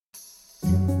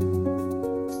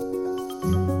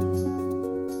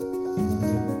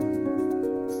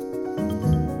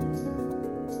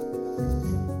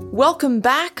Welcome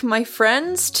back, my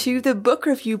friends, to the Book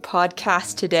Review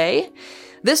Podcast today.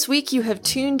 This week you have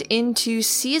tuned into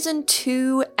Season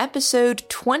 2, Episode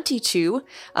 22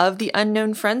 of the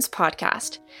Unknown Friends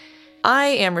podcast. I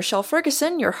am Rochelle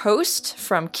Ferguson, your host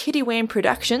from Kitty Wayne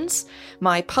Productions,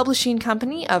 my publishing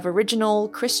company of original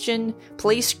Christian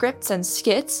play scripts and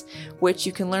skits, which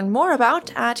you can learn more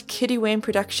about at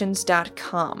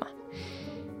kittywayneproductions.com.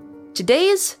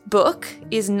 Today's book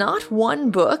is not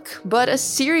one book, but a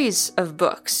series of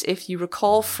books, if you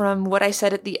recall from what I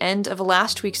said at the end of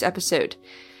last week's episode.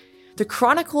 The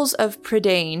Chronicles of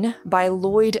Prydain by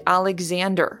Lloyd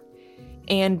Alexander.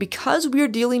 And because we're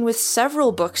dealing with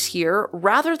several books here,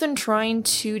 rather than trying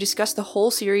to discuss the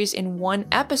whole series in one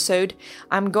episode,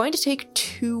 I'm going to take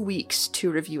 2 weeks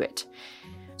to review it.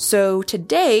 So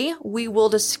today we will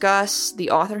discuss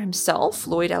the author himself,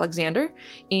 Lloyd Alexander,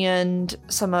 and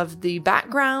some of the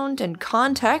background and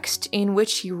context in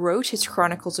which he wrote his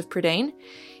Chronicles of Prydain.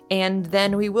 And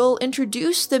then we will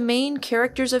introduce the main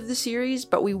characters of the series,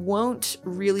 but we won't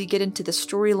really get into the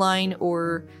storyline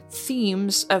or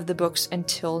themes of the books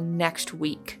until next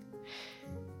week.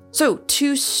 So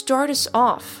to start us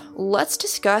off, let's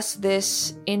discuss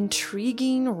this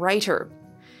intriguing writer.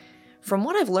 From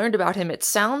what I've learned about him, it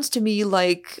sounds to me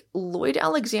like Lloyd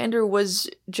Alexander was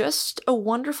just a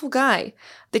wonderful guy,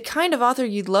 the kind of author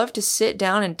you'd love to sit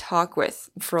down and talk with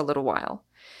for a little while.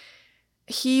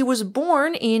 He was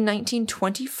born in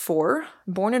 1924,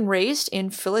 born and raised in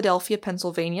Philadelphia,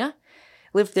 Pennsylvania,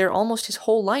 lived there almost his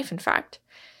whole life, in fact.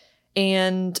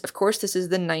 And, of course, this is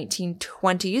the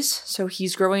 1920s, so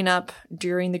he's growing up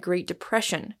during the Great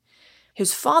Depression.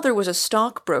 His father was a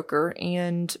stockbroker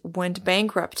and went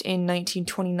bankrupt in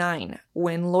 1929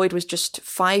 when Lloyd was just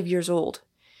 5 years old.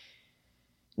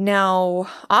 Now,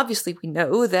 obviously we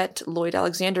know that Lloyd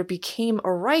Alexander became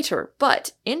a writer,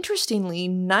 but interestingly,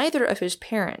 neither of his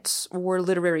parents were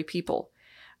literary people.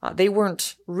 They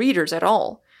weren't readers at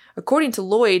all. According to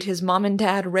Lloyd, his mom and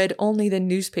dad read only the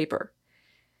newspaper.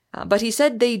 But he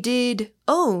said they did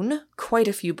own quite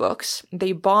a few books.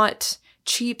 They bought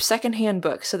cheap secondhand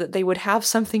books so that they would have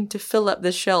something to fill up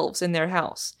the shelves in their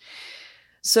house.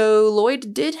 So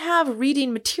Lloyd did have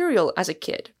reading material as a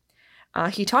kid.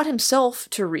 He taught himself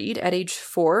to read at age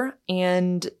 4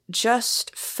 and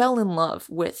just fell in love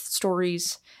with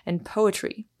stories and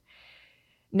poetry.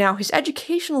 Now, his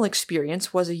educational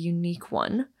experience was a unique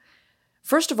one.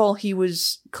 First of all, he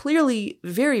was clearly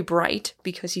very bright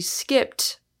because he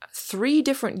skipped 3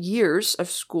 different years of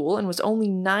school and was only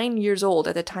 9 years old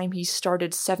at the time he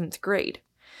started 7th grade.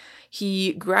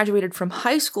 He graduated from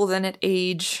high school then at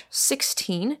age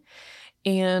 16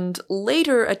 and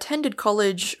later attended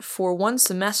college for 1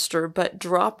 semester but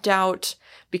dropped out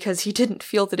because he didn't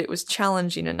feel that it was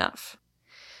challenging enough.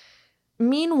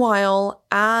 Meanwhile,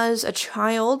 as a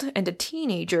child and a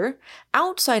teenager,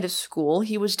 outside of school,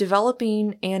 he was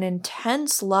developing an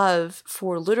intense love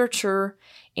for literature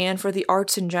and for the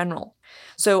arts in general.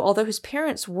 So although his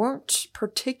parents weren't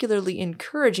particularly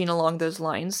encouraging along those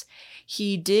lines,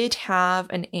 he did have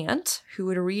an aunt who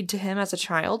would read to him as a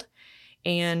child,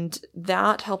 and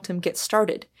that helped him get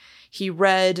started. He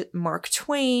read Mark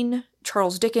Twain,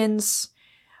 Charles Dickens,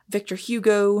 Victor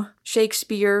Hugo,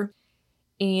 Shakespeare,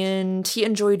 and he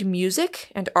enjoyed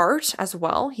music and art as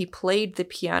well. He played the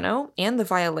piano and the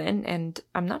violin, and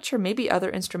I'm not sure, maybe other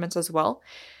instruments as well.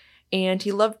 And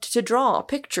he loved to draw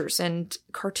pictures and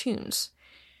cartoons.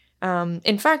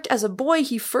 In fact, as a boy,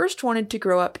 he first wanted to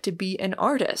grow up to be an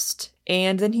artist,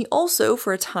 and then he also,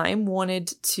 for a time, wanted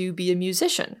to be a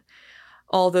musician.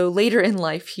 Although later in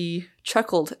life, he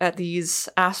chuckled at these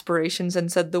aspirations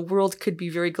and said the world could be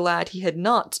very glad he had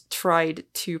not tried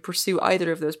to pursue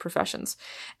either of those professions,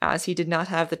 as he did not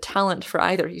have the talent for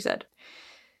either, he said.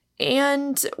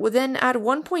 And then at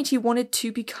one point, he wanted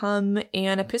to become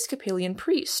an Episcopalian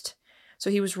priest. So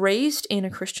he was raised in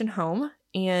a Christian home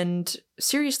and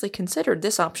seriously considered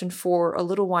this option for a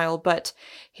little while, but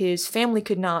his family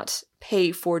could not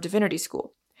pay for divinity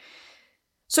school.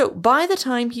 So by the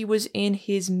time he was in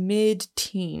his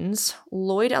mid-teens,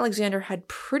 Lloyd Alexander had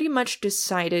pretty much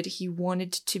decided he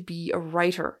wanted to be a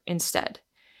writer instead.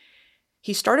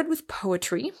 He started with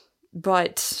poetry,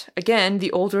 but again,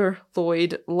 the older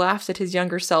Lloyd laughed at his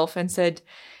younger self and said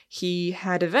he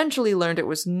had eventually learned it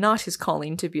was not his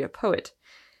calling to be a poet.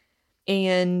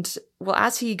 And, well,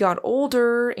 as he got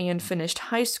older and finished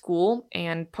high school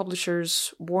and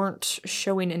publishers weren't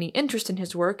showing any interest in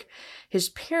his work, his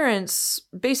parents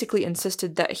basically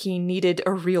insisted that he needed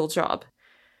a real job.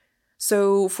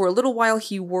 So for a little while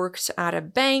he worked at a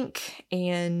bank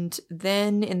and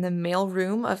then in the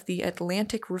mailroom of the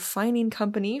Atlantic Refining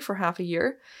Company for half a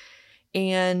year.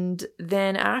 And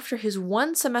then after his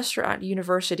one semester at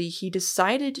university, he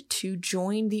decided to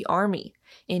join the army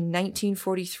in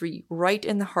 1943, right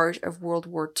in the heart of World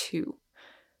War II.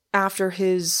 After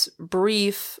his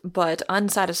brief but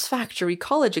unsatisfactory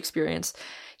college experience,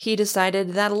 he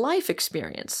decided that life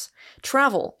experience,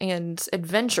 travel, and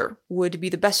adventure would be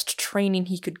the best training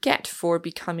he could get for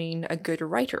becoming a good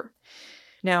writer.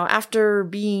 Now, after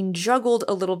being juggled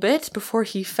a little bit before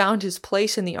he found his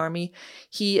place in the army,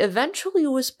 he eventually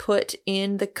was put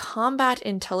in the Combat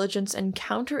Intelligence and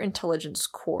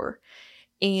Counterintelligence Corps,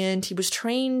 and he was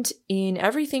trained in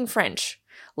everything French,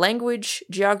 language,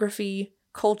 geography,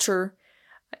 culture,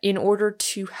 in order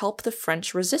to help the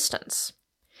French resistance.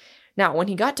 Now, when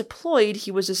he got deployed,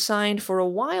 he was assigned for a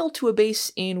while to a base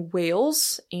in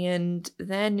Wales and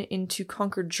then into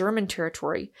conquered German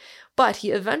territory, but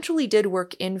he eventually did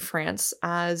work in France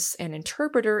as an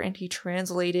interpreter and he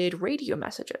translated radio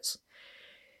messages.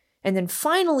 And then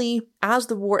finally, as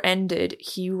the war ended,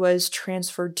 he was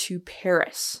transferred to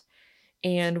Paris.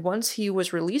 And once he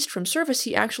was released from service,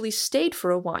 he actually stayed for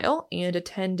a while and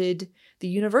attended the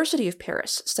University of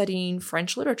Paris, studying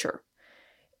French literature.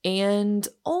 And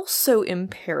also in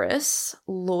Paris,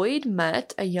 Lloyd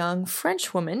met a young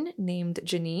French woman named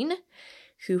Janine,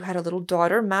 who had a little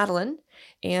daughter, Madeleine,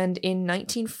 and in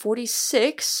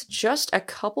 1946, just a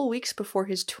couple weeks before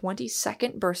his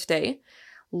 22nd birthday,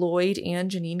 Lloyd and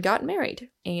Janine got married,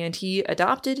 and he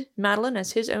adopted Madeleine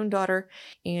as his own daughter,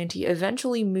 and he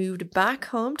eventually moved back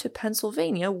home to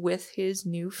Pennsylvania with his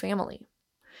new family.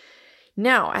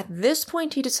 Now, at this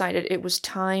point, he decided it was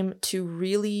time to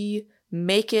really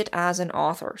make it as an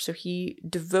author, so he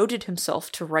devoted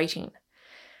himself to writing.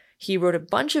 He wrote a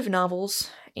bunch of novels,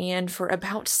 and for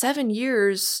about 7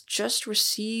 years, just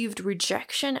received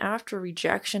rejection after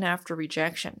rejection after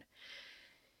rejection.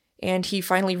 And he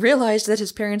finally realized that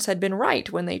his parents had been right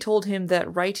when they told him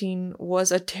that writing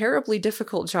was a terribly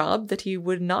difficult job that he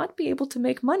would not be able to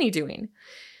make money doing.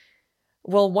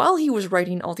 Well, while he was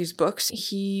writing all these books,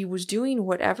 he was doing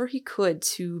whatever he could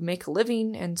to make a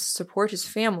living and support his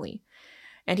family.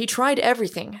 And he tried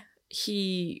everything.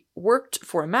 He worked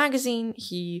for a magazine,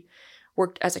 he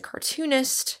worked as a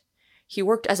cartoonist, he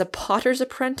worked as a potter's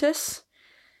apprentice,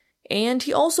 and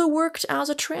he also worked as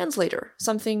a translator,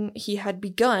 something he had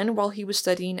begun while he was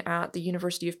studying at the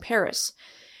University of Paris.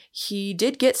 He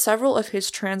did get several of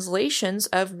his translations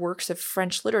of works of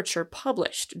French literature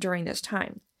published during this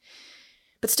time.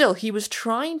 But still, he was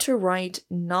trying to write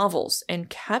novels and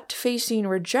kept facing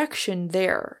rejection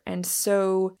there, and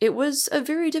so it was a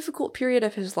very difficult period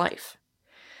of his life.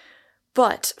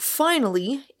 But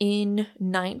finally, in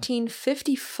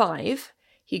 1955,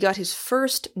 he got his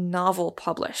first novel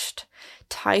published,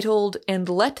 titled And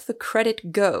Let the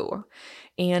Credit Go,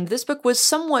 and this book was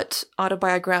somewhat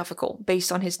autobiographical,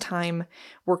 based on his time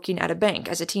working at a bank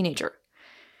as a teenager.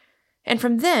 And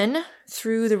from then,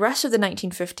 through the rest of the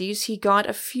 1950s, he got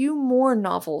a few more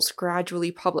novels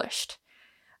gradually published.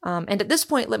 And at this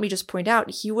point, let me just point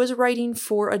out, he was writing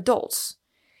for adults.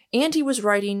 And he was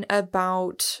writing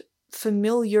about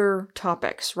familiar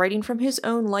topics, writing from his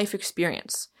own life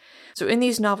experience. So in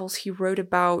these novels, he wrote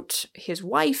about his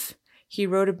wife, he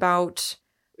wrote about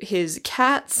his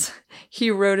cats, he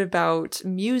wrote about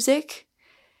music.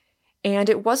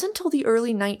 And it wasn't until the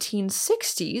early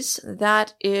 1960s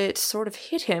that it sort of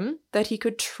hit him that he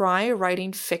could try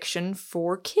writing fiction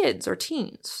for kids or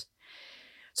teens.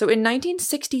 So in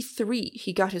 1963,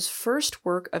 he got his first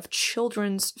work of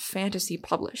children's fantasy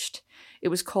published. It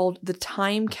was called The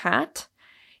Time Cat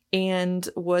and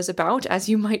was about, as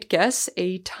you might guess,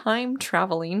 a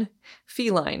time-traveling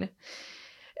feline.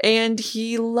 And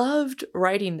he loved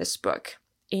writing this book.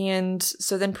 And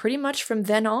so then pretty much from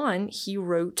then on, he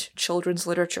wrote children's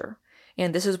literature.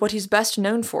 And this is what he's best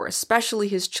known for, especially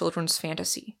his children's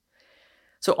fantasy.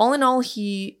 So all in all,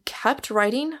 he kept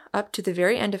writing up to the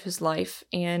very end of his life.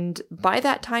 And by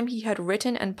that time, he had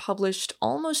written and published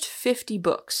almost 50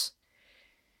 books.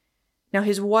 Now,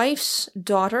 his wife's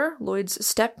daughter, Lloyd's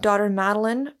stepdaughter,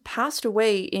 Madeleine, passed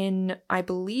away in, I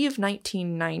believe,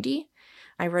 1990.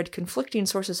 I read conflicting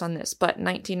sources on this, but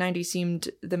 1990 seemed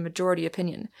the majority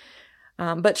opinion.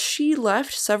 But she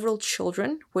left several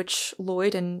children, which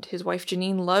Lloyd and his wife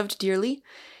Janine loved dearly,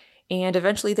 and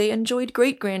eventually they enjoyed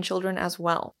great-grandchildren as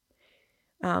well.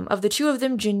 Of the two of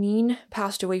them, Janine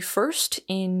passed away first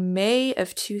in May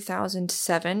of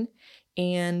 2007,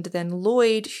 and then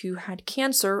Lloyd, who had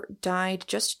cancer, died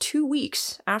just 2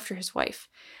 weeks after his wife,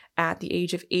 at the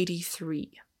age of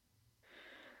 83.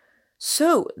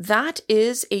 So that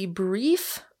is a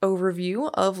brief overview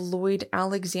of Lloyd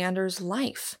Alexander's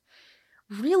life.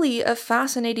 really a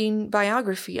fascinating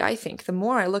biography, I think, the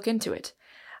more I look into it.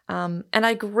 And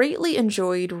I greatly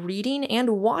enjoyed reading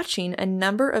and watching a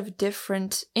number of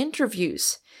different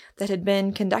interviews that had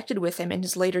been conducted with him in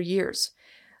his later years.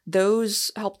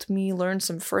 Those helped me learn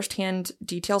some firsthand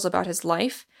details about his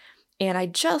life, and I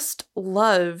just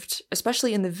loved,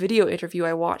 especially in the video interview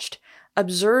I watched,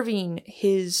 observing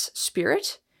his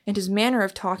spirit and his manner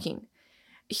of talking.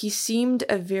 He seemed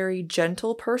a very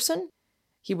gentle person.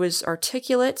 He was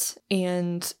articulate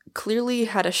and clearly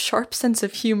had a sharp sense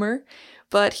of humor,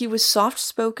 but he was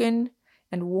soft-spoken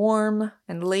and warm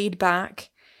and laid back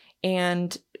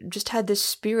and just had this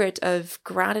spirit of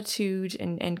gratitude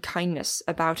and kindness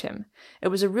about him. It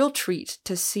was a real treat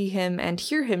to see him and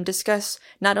hear him discuss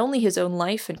not only his own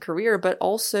life and career, but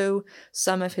also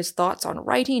some of his thoughts on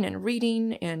writing and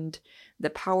reading and the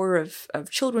power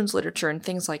of children's literature and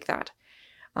things like that.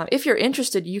 If you're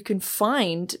interested, you can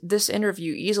find this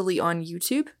interview easily on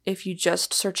YouTube if you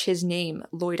just search his name,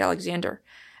 Lloyd Alexander.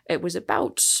 It was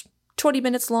about 20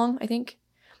 minutes long, I think.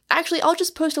 Actually, I'll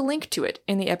just post a link to it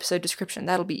in the episode description.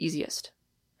 That'll be easiest.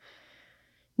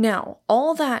 Now,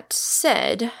 all that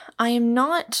said, I am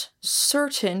not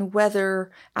certain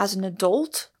whether, as an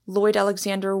adult, Lloyd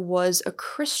Alexander was a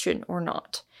Christian or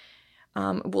not.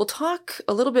 We'll talk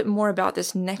a little bit more about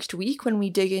this next week when we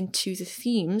dig into the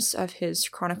themes of his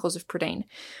Chronicles of Prydain.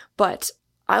 But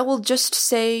I will just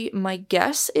say my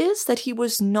guess is that he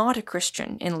was not a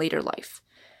Christian in later life.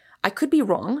 I could be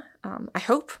wrong. I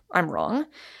hope I'm wrong.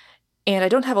 And I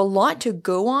don't have a lot to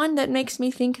go on that makes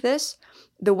me think this.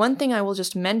 The one thing I will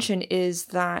just mention is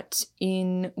that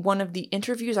in one of the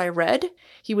interviews I read,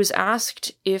 he was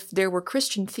asked if there were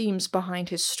Christian themes behind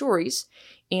his stories,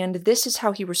 and this is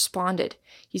how he responded.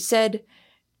 He said,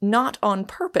 "Not on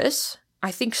purpose.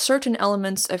 I think certain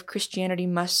elements of Christianity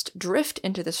must drift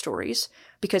into the stories,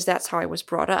 because that's how I was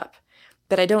brought up.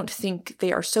 But I don't think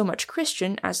they are so much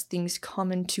Christian as things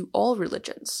common to all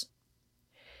religions."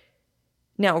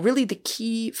 Now, really the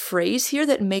key phrase here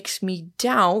that makes me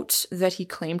doubt that he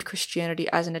claimed Christianity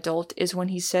as an adult is when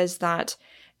he says that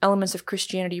elements of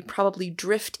Christianity probably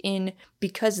drift in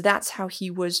because that's how he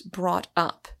was brought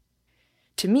up.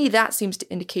 To me, that seems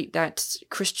to indicate that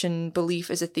Christian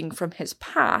belief is a thing from his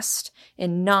past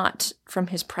and not from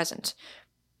his present.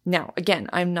 Now, again,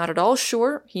 I'm not at all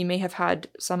sure. He may have had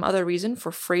some other reason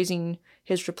for phrasing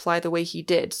his reply the way he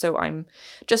did, so I'm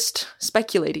just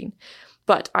speculating.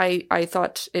 But I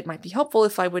thought it might be helpful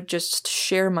if I would just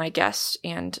share my guess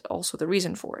and also the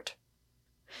reason for it.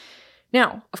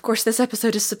 Now, of course, this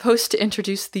episode is supposed to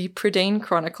introduce the Prydain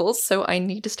Chronicles, so I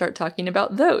need to start talking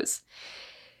about those.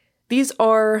 These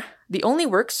are the only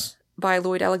works by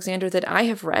Lloyd Alexander that I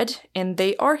have read, and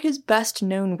they are his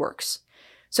best-known works.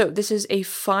 So this is a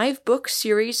 5-book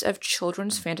series of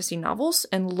children's fantasy novels,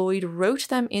 and Lloyd wrote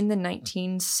them in the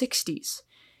 1960s.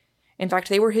 In fact,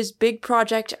 they were his big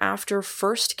project after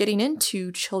first getting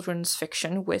into children's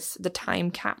fiction with The Time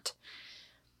Cat.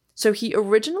 So he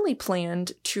originally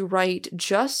planned to write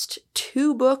just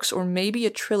 2 books or maybe a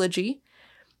trilogy,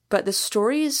 but the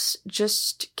stories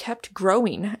just kept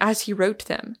growing as he wrote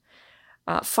them.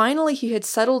 Finally, he had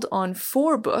settled on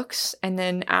 4 books, and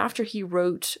then after he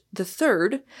wrote the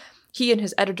 3rd, he and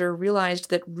his editor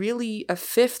realized that really a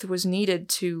 5th was needed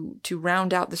to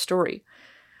round out the story.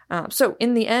 So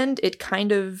in the end, it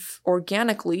kind of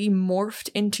organically morphed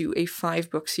into a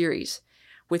 5-book series,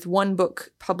 with 1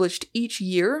 book published each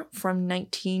year from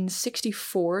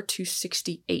 1964 to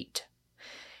 68.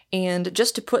 And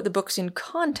just to put the books in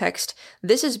context,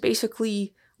 this is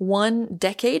basically 1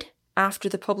 decade after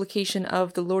the publication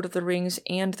of The Lord of the Rings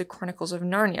and The Chronicles of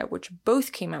Narnia, which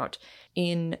both came out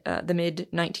in the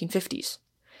mid-1950s.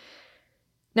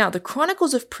 Now, the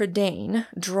Chronicles of Prydain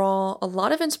draw a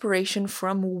lot of inspiration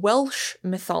from Welsh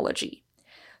mythology.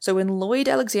 So when Lloyd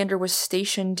Alexander was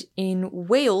stationed in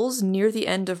Wales near the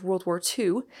end of World War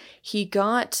II, he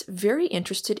got very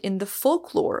interested in the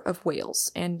folklore of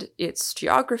Wales and its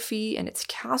geography and its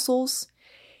castles.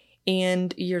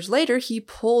 And years later, he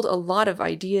pulled a lot of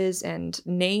ideas and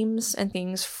names and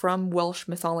things from Welsh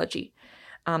mythology,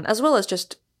 as well as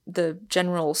just the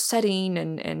general setting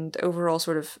and overall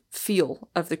sort of feel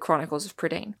of the Chronicles of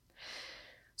Prydain.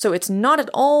 So it's not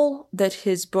at all that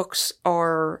his books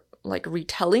are like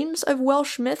retellings of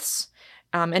Welsh myths,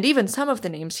 and even some of the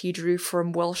names he drew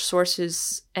from Welsh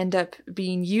sources end up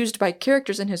being used by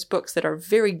characters in his books that are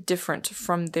very different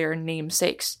from their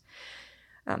namesakes.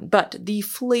 But the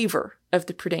flavor of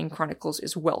the Prydain Chronicles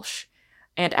is Welsh,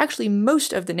 and actually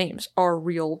most of the names are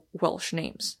real Welsh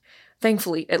names.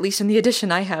 Thankfully, at least in the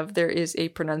edition I have, there is a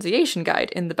pronunciation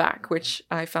guide in the back, which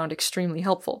I found extremely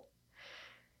helpful.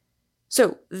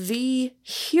 So, the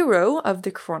hero of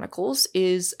the Chronicles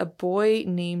is a boy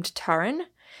named Taran,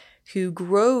 who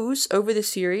grows over the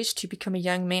series to become a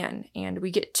young man, and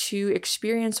we get to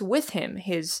experience with him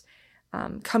his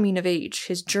coming of age,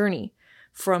 his journey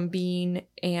from being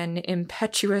an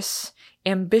impetuous,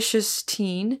 ambitious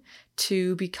teen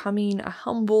to becoming a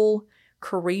humble,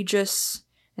 courageous,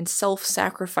 and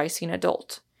self-sacrificing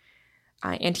adult.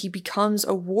 And he becomes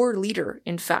a war leader,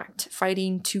 in fact,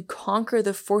 fighting to conquer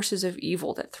the forces of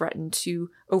evil that threaten to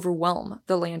overwhelm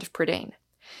the land of Prydain.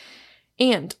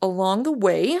 And along the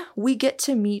way, we get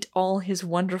to meet all his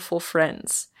wonderful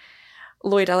friends.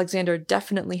 Lloyd Alexander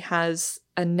definitely has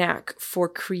a knack for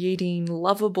creating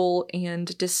lovable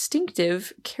and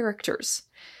distinctive characters.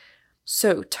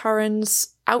 So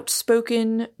Taran's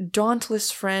outspoken,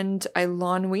 dauntless friend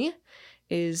Eilonwy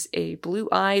is a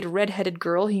blue-eyed, red-headed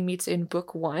girl he meets in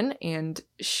book 1, and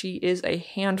she is a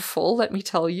handful, let me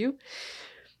tell you.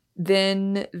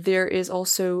 Then there is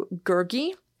also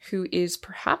Gurgi, who is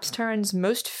perhaps Taran's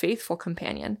most faithful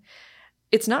companion.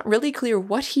 It's not really clear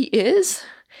what he is.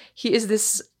 He is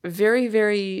this very,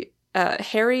 very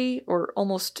hairy or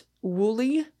almost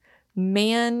woolly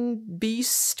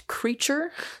man-beast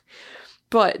creature.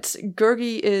 But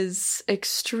Gurgi is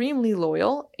extremely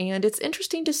loyal, and it's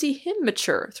interesting to see him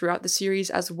mature throughout the series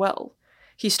as well.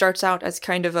 He starts out as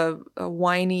kind of a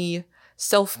whiny,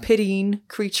 self-pitying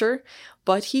creature,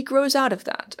 but he grows out of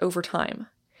that over time.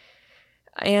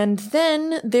 And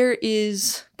then there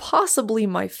is possibly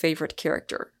my favorite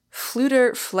character,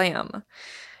 Fflewddur Fflam.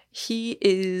 He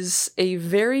is a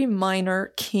very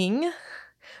minor king,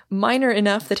 minor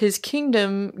enough that his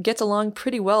kingdom gets along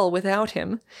pretty well without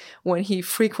him when he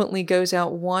frequently goes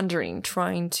out wandering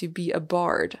trying to be a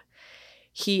bard.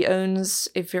 He owns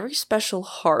a very special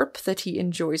harp that he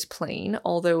enjoys playing,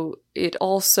 although it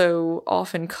also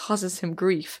often causes him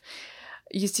grief.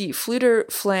 You see, Fflewddur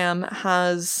Fflam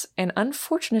has an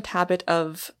unfortunate habit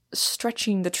of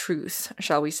stretching the truth,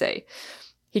 shall we say.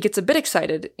 He gets a bit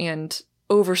excited and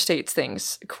overstates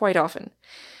things quite often.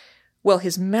 Well,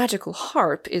 his magical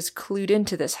harp is clued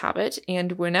into this habit,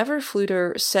 and whenever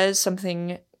Fflewddur says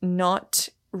something not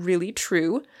really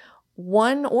true,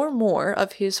 one or more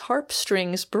of his harp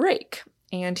strings break,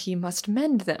 and he must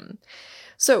mend them.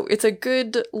 So it's a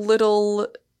good little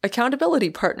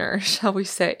accountability partner, shall we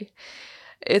say.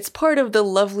 It's part of the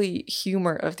lovely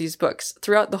humor of these books.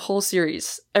 Throughout the whole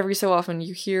series, every so often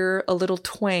you hear a little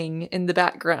twang in the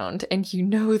background, and you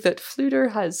know that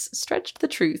Fflewddur has stretched the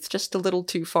truth just a little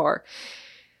too far.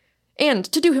 And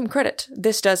to do him credit,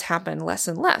 this does happen less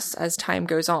and less as time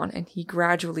goes on, and he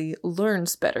gradually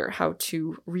learns better how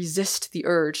to resist the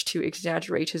urge to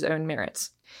exaggerate his own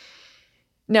merits.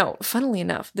 Now, funnily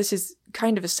enough, this is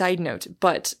kind of a side note,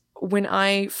 but when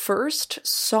I first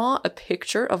saw a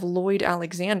picture of Lloyd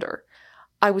Alexander,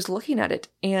 I was looking at it,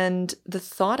 and the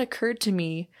thought occurred to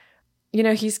me,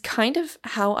 he's kind of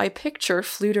how I picture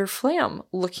Fflewddur Fflam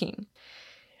looking.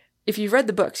 If you've read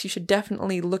the books, you should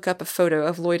definitely look up a photo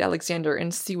of Lloyd Alexander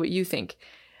and see what you think.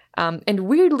 And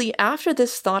weirdly, after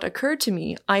this thought occurred to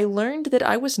me, I learned that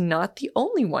I was not the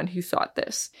only one who thought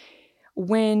this.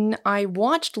 When I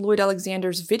watched Lloyd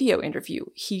Alexander's video interview,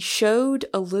 he showed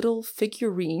a little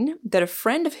figurine that a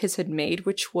friend of his had made,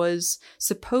 which was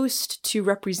supposed to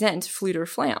represent Fflewddur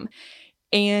Fflam,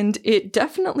 and it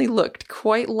definitely looked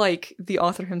quite like the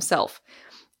author himself.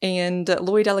 And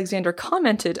Lloyd Alexander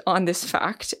commented on this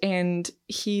fact, and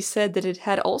he said that it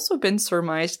had also been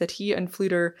surmised that he and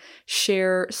Fflewddur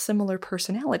share similar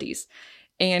personalities,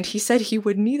 and he said he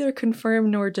would neither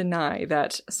confirm nor deny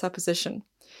that supposition.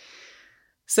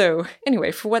 So,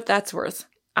 anyway, for what that's worth,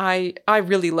 I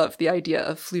really love the idea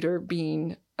of Fflewddur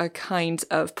being a kind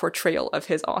of portrayal of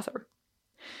his author.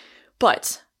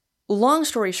 But, long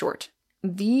story short,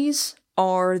 these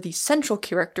are the central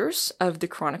characters of the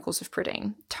Chronicles of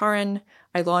Prydain: Taran,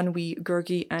 Eilonwy,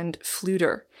 Gurgi, and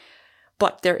Fflewddur.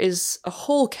 But there is a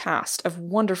whole cast of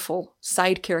wonderful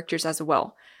side characters as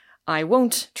well. I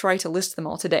won't try to list them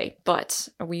all today, but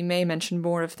we may mention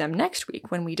more of them next week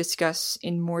when we discuss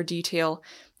in more detail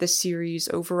the series'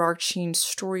 overarching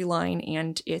storyline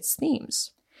and its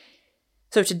themes.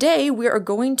 So today we are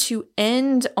going to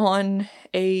end on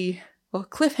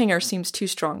cliffhanger seems too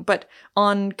strong, but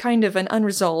on kind of an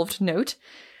unresolved note,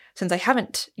 since I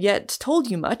haven't yet told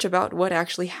you much about what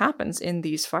actually happens in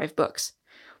these 5 books.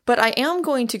 But I am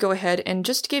going to go ahead and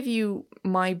just give you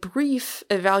my brief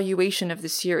evaluation of the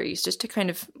series, just to kind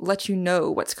of let you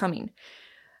know what's coming.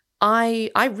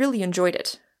 I really enjoyed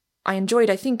it. I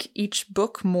enjoyed, I think, each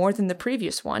book more than the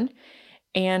previous one,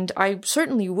 and I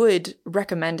certainly would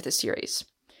recommend the series.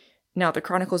 Now, the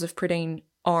Chronicles of Prydain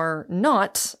are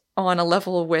not on a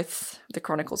level with the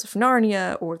Chronicles of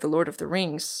Narnia or the Lord of the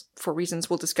Rings, for reasons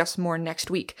we'll discuss more next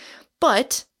week.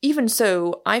 But even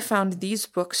so, I found these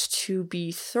books to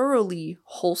be thoroughly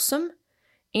wholesome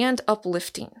and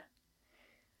uplifting.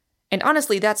 And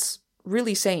honestly, that's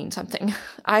really saying something.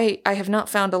 I have not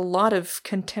found a lot of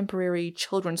contemporary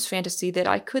children's fantasy that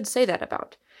I could say that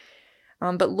about.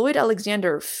 But Lloyd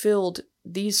Alexander filled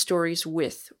these stories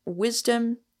with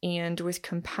wisdom and with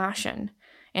compassion,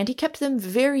 and he kept them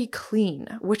very clean,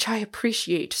 which I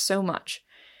appreciate so much.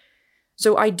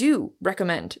 So I do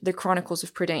recommend the Chronicles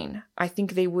of Prydain. I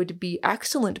think they would be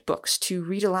excellent books to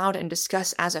read aloud and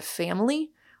discuss as a family.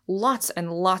 Lots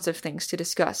and lots of things to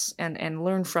discuss and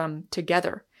learn from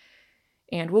together.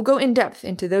 And we'll go in depth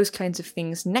into those kinds of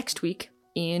things next week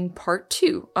in part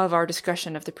 2 of our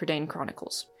discussion of the Prydain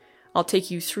Chronicles. I'll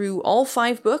take you through all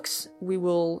 5 books. We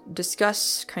will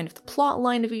discuss kind of the plot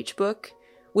line of each book,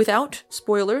 without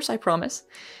spoilers, I promise.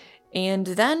 And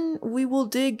then we will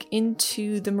dig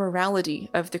into the morality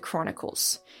of the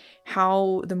Chronicles,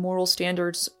 how the moral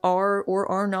standards are or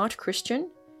are not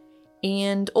Christian,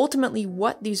 and ultimately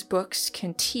what these books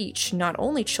can teach not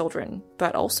only children,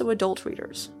 but also adult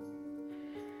readers.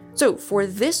 So for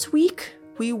this week,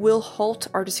 we will halt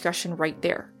our discussion right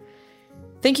there.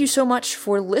 Thank you so much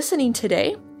for listening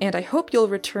today, and I hope you'll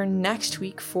return next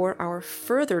week for our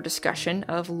further discussion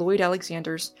of Lloyd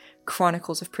Alexander's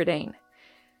Chronicles of Prydain.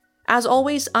 As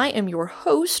always, I am your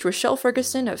host, Rochelle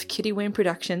Ferguson of Kitty Wayne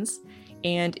Productions,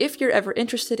 and if you're ever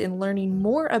interested in learning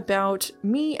more about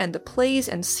me and the plays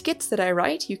and skits that I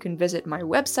write, you can visit my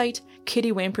website,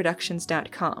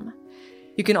 kittywayneproductions.com.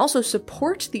 You can also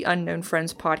support the Unknown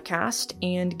Friends podcast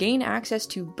and gain access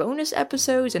to bonus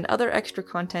episodes and other extra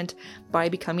content by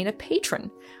becoming a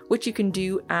patron, which you can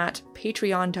do at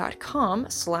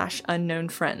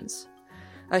patreon.com/unknownfriends.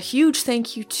 A huge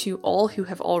thank you to all who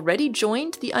have already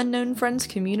joined the Unknown Friends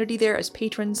community there as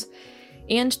patrons,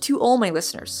 and to all my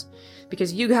listeners,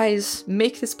 because you guys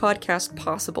make this podcast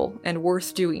possible and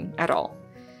worth doing at all.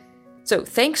 So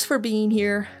thanks for being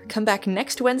here. Come back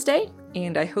next Wednesday,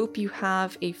 and I hope you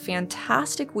have a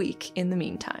fantastic week in the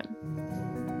meantime.